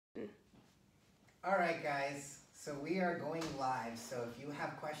All right, guys. So we are going live. So if you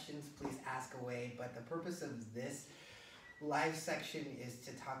have questions, please ask away. But the purpose of this live section is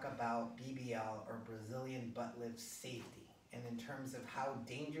to talk about BBL, or Brazilian butt lift safety, and in terms of how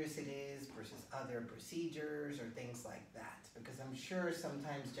dangerous it is versus other procedures or things like that. Because I'm sure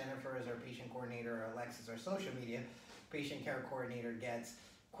sometimes Jennifer, as our patient coordinator, or Alexis, our social media patient care coordinator, gets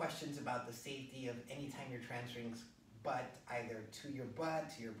questions about the safety of anytime you're transferring butt, either to your butt,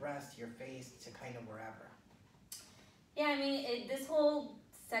 to your breast, to your face, to kind of wherever. Yeah, I mean, this whole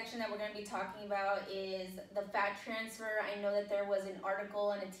section that we're going to be talking about is the fat transfer. I know that there was an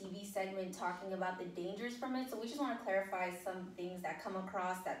article and a TV segment talking about the dangers from it, so we just want to clarify some things that come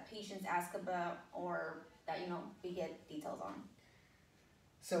across that patients ask about, or that, we get details on.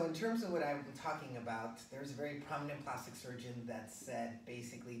 So in terms of what I'm talking about, there's a very prominent plastic surgeon that said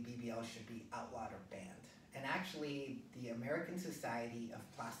basically BBL should be outlawed or banned. And actually, the American Society of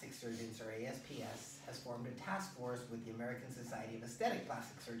Plastic Surgeons, or ASPS, has formed a task force with the American Society of Aesthetic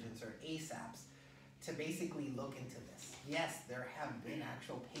Plastic Surgeons, or ASAPS, to basically look into this. Yes, there have been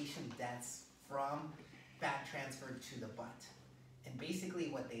actual patient deaths from fat transfer to the butt. And basically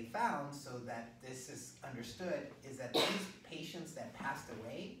what they found, so that this is understood, is that these patients that passed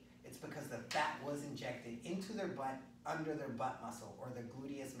away, it's because the fat was injected into their butt, under their butt muscle, or the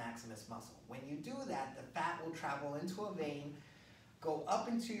gluteus maximus muscle. When you do that, the fat will travel into a vein, go up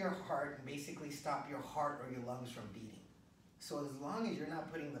into your heart, and basically stop your heart or your lungs from beating. So as long as you're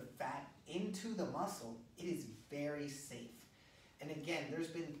not putting the fat into the muscle, it is very safe. And again, there's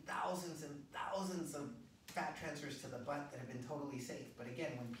been thousands and thousands of fat transfers to the butt that have been totally safe. But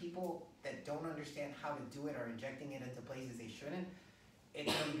again, when people that don't understand how to do it are injecting it into places they shouldn't, it's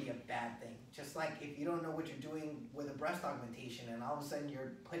going to be a bad thing. Just like if you don't know what you're doing with a breast augmentation and all of a sudden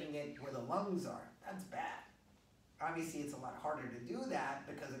you're putting it where the lungs are, that's bad. Obviously, it's a lot harder to do that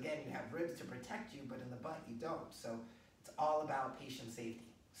because, again, you have ribs to protect you, but in the butt you don't. So it's all about patient safety.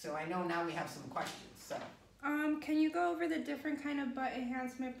 So I know now we have some questions. So can you go over the different kind of butt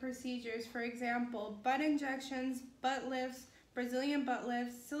enhancement procedures? For example, butt injections, butt lifts, Brazilian butt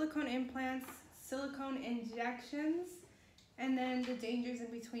lifts, silicone implants, silicone injections, and then the dangers in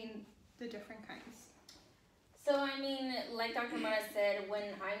between the different kinds. So, I mean, like Dr. Mara said, when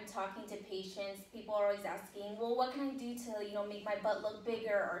I'm talking to patients, people are always asking, well, what can I do to, make my butt look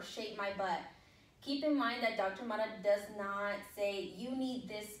bigger or shape my butt? Keep in mind that Dr. Mara does not say you need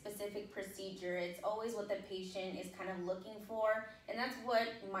this specific procedure. It's always what the patient is kind of looking for. And that's what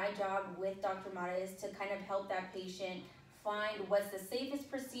my job with Dr. Mara is, to kind of help that patient find what's the safest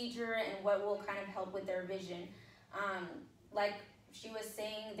procedure and what will kind of help with their vision. Like she was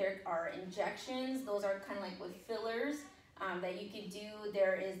saying, there are injections. Those are kind of like with fillers that you could do.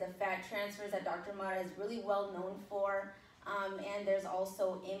 There is the fat transfers that Dr. Mara is really well known for. And there's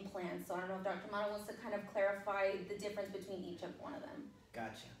also implants. So I don't know if Dr. Mara wants to kind of clarify the difference between each of one of them.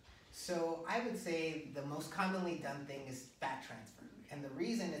 Gotcha. So I would say the most commonly done thing is fat transfer. And the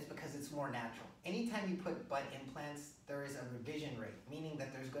reason is because it's more natural. Anytime you put butt implants, there is a revision rate, meaning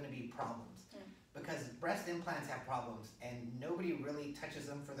that there's going to be problems. Because breast implants have problems and nobody really touches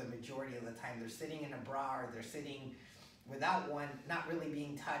them for the majority of the time. They're sitting in a bra or they're sitting without one, not really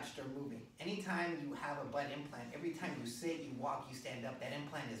being touched or moving. Anytime you have a butt implant, every time you sit, you walk, you stand up, that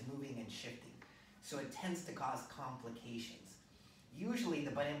implant is moving and shifting. So it tends to cause complications. Usually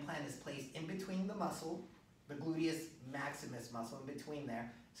the butt implant is placed in between the muscle, the gluteus maximus muscle, in between there.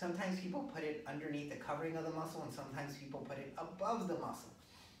 Sometimes people put it underneath the covering of the muscle, and sometimes people put it above the muscle.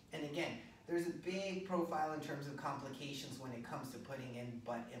 And again, there's a big profile in terms of complications when it comes to putting in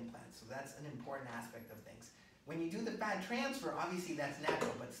butt implants. So that's an important aspect of things. When you do the fat transfer, obviously that's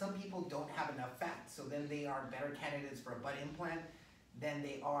natural, but some people don't have enough fat. So then they are better candidates for a butt implant than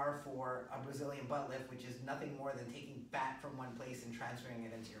they are for a Brazilian butt lift, which is nothing more than taking fat from one place and transferring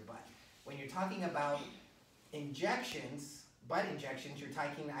it into your butt. When you're talking about injections, butt injections, you're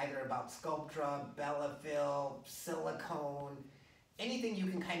talking either about Sculptra, Bellafill, silicone, anything you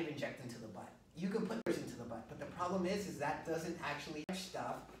can kind of inject into the butt. You can put yours into the butt, but the problem is that doesn't actually touch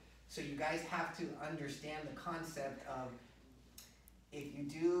stuff. So you guys have to understand the concept of, if you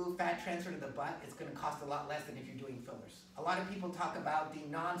do fat transfer to the butt, it's going to cost a lot less than if you're doing fillers. A lot of people talk about the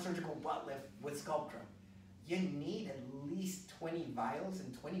non-surgical butt lift with Sculptra. You need at least 20 vials,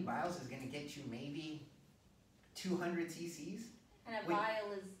 and 20 vials is going to get you maybe 200 cc's. And a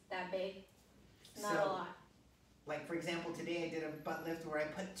vial is that big? Not a lot. Like, for example, today I did a butt lift where I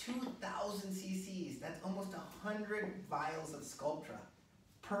put 2,000 cc's. That's almost 100 vials of Sculptra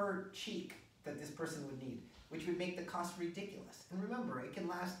per cheek that this person would need, which would make the cost ridiculous. And remember, it can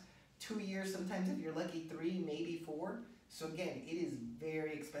last 2 years, sometimes if you're lucky 3, maybe 4. So again, it is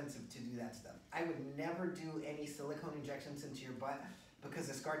very expensive to do that stuff. I would never do any silicone injections into your butt because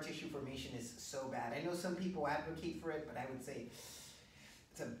the scar tissue formation is so bad. I know some people advocate for it, but I would say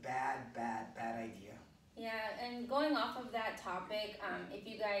it's a bad idea. Yeah, and going off of that topic, if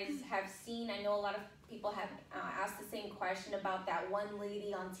you guys have seen, I know a lot of people have asked the same question about that one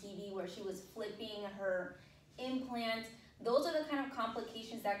lady on TV where she was flipping her implant. Those are the kind of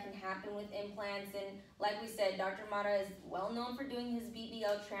complications that can happen with implants, and like we said, Dr. Mata is well known for doing his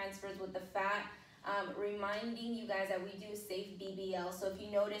BBL transfers with the fat, reminding you guys that we do safe BBL. So if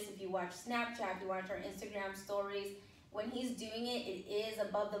you notice, if you watch Snapchat, if you watch our Instagram stories, when he's doing it, it is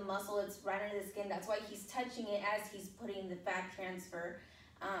above the muscle, it's right under the skin. That's why he's touching it as he's putting the fat transfer.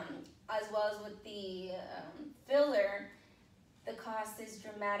 As well as with the filler, the cost is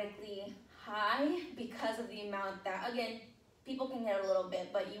dramatically high because of the amount that, again, people can hit a little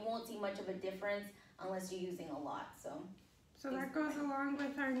bit, but you won't see much of a difference unless you're using a lot. So that goes along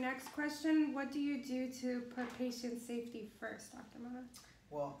with our next question. What do you do to put patient safety first, Dr. Mata?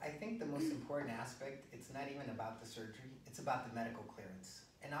 Well, I think the most important aspect, it's not even about the surgery, it's about the medical clearance.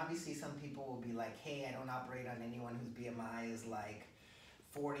 And obviously some people will be like, hey, I don't operate on anyone whose BMI is like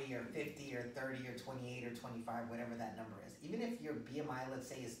 40 or 50 or 30 or 28 or 25, whatever that number is. Even if your BMI, let's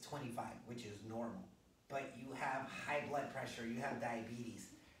say, is 25, which is normal, but you have high blood pressure, you have diabetes,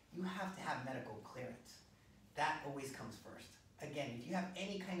 you have to have medical clearance. That always comes first. Again, if you have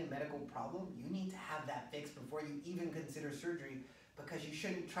any kind of medical problem, you need to have that fixed before you even consider surgery, because you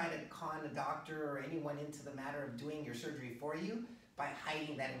shouldn't try to con a doctor or anyone into the matter of doing your surgery for you by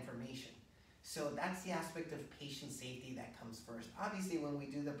hiding that information. So that's the aspect of patient safety that comes first. Obviously, when we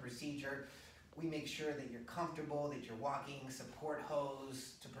do the procedure, we make sure that you're comfortable, that you're walking support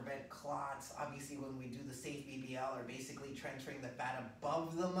hose to prevent clots. Obviously, when we do the safe BBL, or basically transferring the fat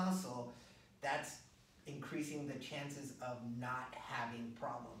above the muscle, that's increasing the chances of not having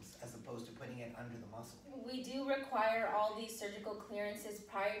problems as opposed to putting it under the muscle. we do require all these surgical clearances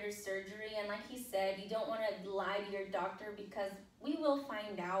prior to surgery, and like he said, you don't want to lie to your doctor because we will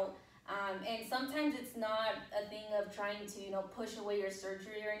find out. And sometimes it's not a thing of trying to, push away your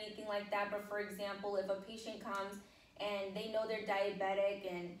surgery or anything like that. But for example, if a patient comes and they know they're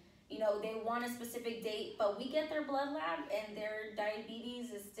diabetic and, they want a specific date, but we get their blood lab and their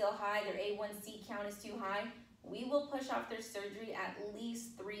diabetes is still high, their A1C count is too high, we will push off their surgery at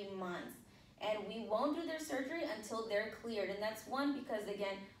least 3 months. And we won't do their surgery until they're cleared. And that's one, because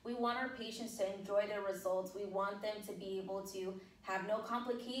again, we want our patients to enjoy their results. We want them to be able to have no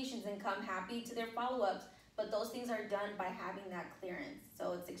complications and come happy to their follow-ups. But those things are done by having that clearance.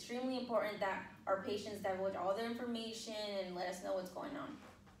 So it's extremely important that our patients divulge all their information and let us know what's going on.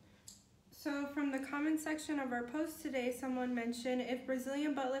 So from the comment section of our post today, someone mentioned, if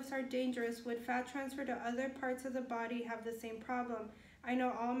Brazilian butt lifts are dangerous, would fat transfer to other parts of the body have the same problem? I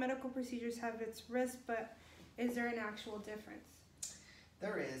know all medical procedures have its risk, but is there an actual difference?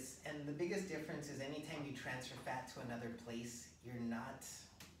 There is, and the biggest difference is anytime you transfer fat to another place, you're not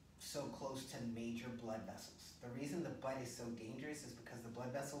so close to major blood vessels. The reason the butt is so dangerous is because the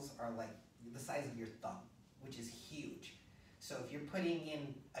blood vessels are like the size of your thumb, which is huge. So if you're putting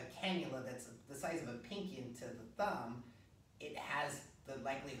in a cannula that's the size of a pinky into the thumb, it has the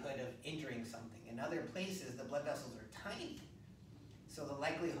likelihood of injuring something. In other places, the blood vessels are tiny. So the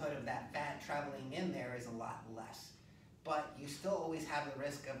likelihood of that fat traveling in there is a lot less. But you still always have the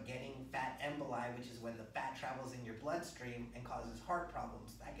risk of getting fat emboli, which is when the fat travels in your bloodstream and causes heart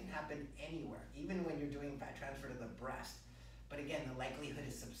problems. That can happen anywhere, even when you're doing fat transfer to the breast. But again, the likelihood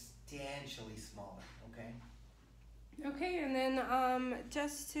is substantially smaller, okay? Okay, and then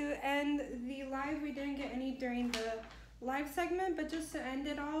just to end the live, we didn't get any during the live segment, but just to end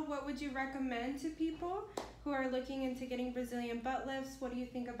it all, what would you recommend to people who are looking into getting Brazilian butt lifts? What do you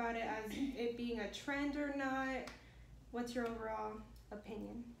think about it, as it being a trend or not? What's your overall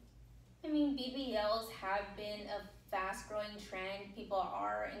opinion? I mean, BBLs have been a fast-growing trend. People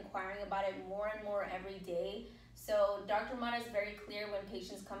are inquiring about it more and more every day. So Dr. Mata is very clear when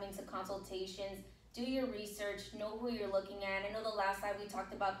patients come into consultations. Do your research, know who you're looking at. I know the last time we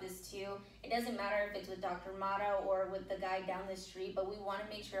talked about this too. It doesn't matter if it's with Dr. Mata or with the guy down the street, but we want to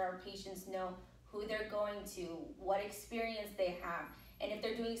make sure our patients know who they're going to, what experience they have. And if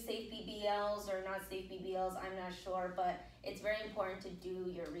they're doing safe BBLs or not safe BBLs, I'm not sure, but it's very important to do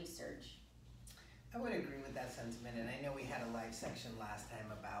your research. I would agree with that sentiment, and I know we had a live section last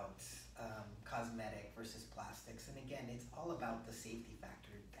time about cosmetic versus plastics, and again, it's all about the safety factor.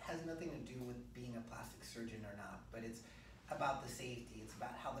 It has nothing to do with being a plastic surgeon or not, but it's about the safety. It's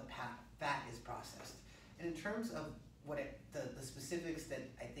about how the fat is processed. And in terms of what the specifics that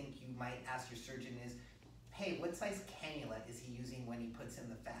I think you might ask your surgeon is, hey, what size cannula is he using when he puts in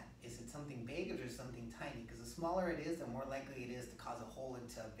the fat? Is it something big or is it something tiny? Because the smaller it is, the more likely it is to cause a hole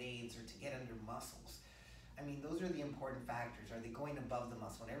into veins or to get under muscles. I mean, those are the important factors. Are they going above the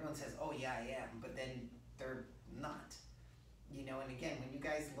muscle? And everyone says, oh yeah, I am, but then they're not. You know, and again, when you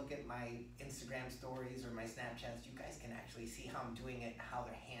guys look at my Instagram stories or my Snapchats, you guys can actually see how I'm doing it, how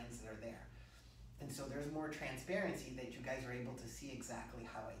their hands are there. And so there's more transparency that you guys are able to see exactly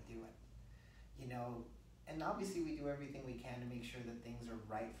how I do it. You know, and obviously we do everything we can to make sure that things are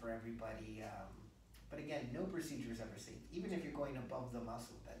right for everybody. But again, no procedure is ever safe. Even if you're going above the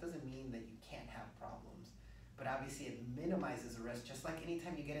muscle, that doesn't mean that you can't have problems. But obviously it minimizes the risk. Just like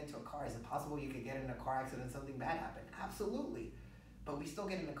anytime you get into a car, is it possible you could get in a car accident and something bad happen? Absolutely. But we still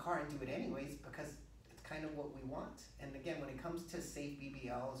get in the car and do it anyways because it's kind of what we want. And again, when it comes to safe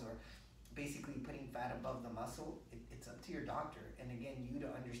BBLs or basically putting fat above the muscle, it's up to your doctor. And again, you to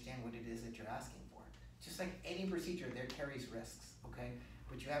understand what it is that you're asking for. Just like any procedure, there carries risks, okay?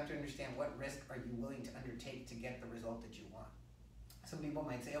 But you have to understand what risk are you willing to undertake to get the result that you want. Some people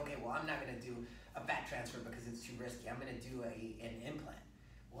might say, okay, well, I'm not gonna do a fat transfer because it's too risky. I'm gonna do an implant.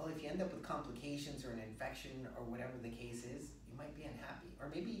 Well, if you end up with complications or an infection or whatever the case is, you might be unhappy.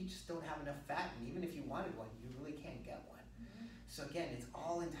 Or maybe you just don't have enough fat, and even if you wanted one, you really can't get one. So again, it's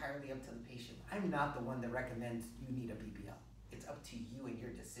all entirely up to the patient. I'm not the one that recommends you need a BBL. It's up to you and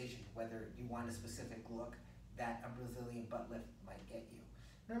your decision whether you want a specific look that a Brazilian butt lift might get you.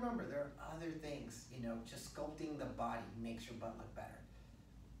 And remember, there are other things, you know, just sculpting the body makes your butt look better.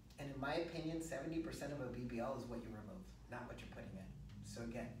 And in my opinion, 70% of a BBL is what you remove, not what you're putting in. So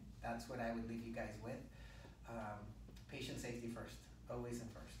again, that's what I would leave you guys with. Patient safety first, always and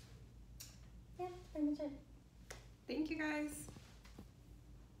first. Yeah, pretty much it. Thank you guys.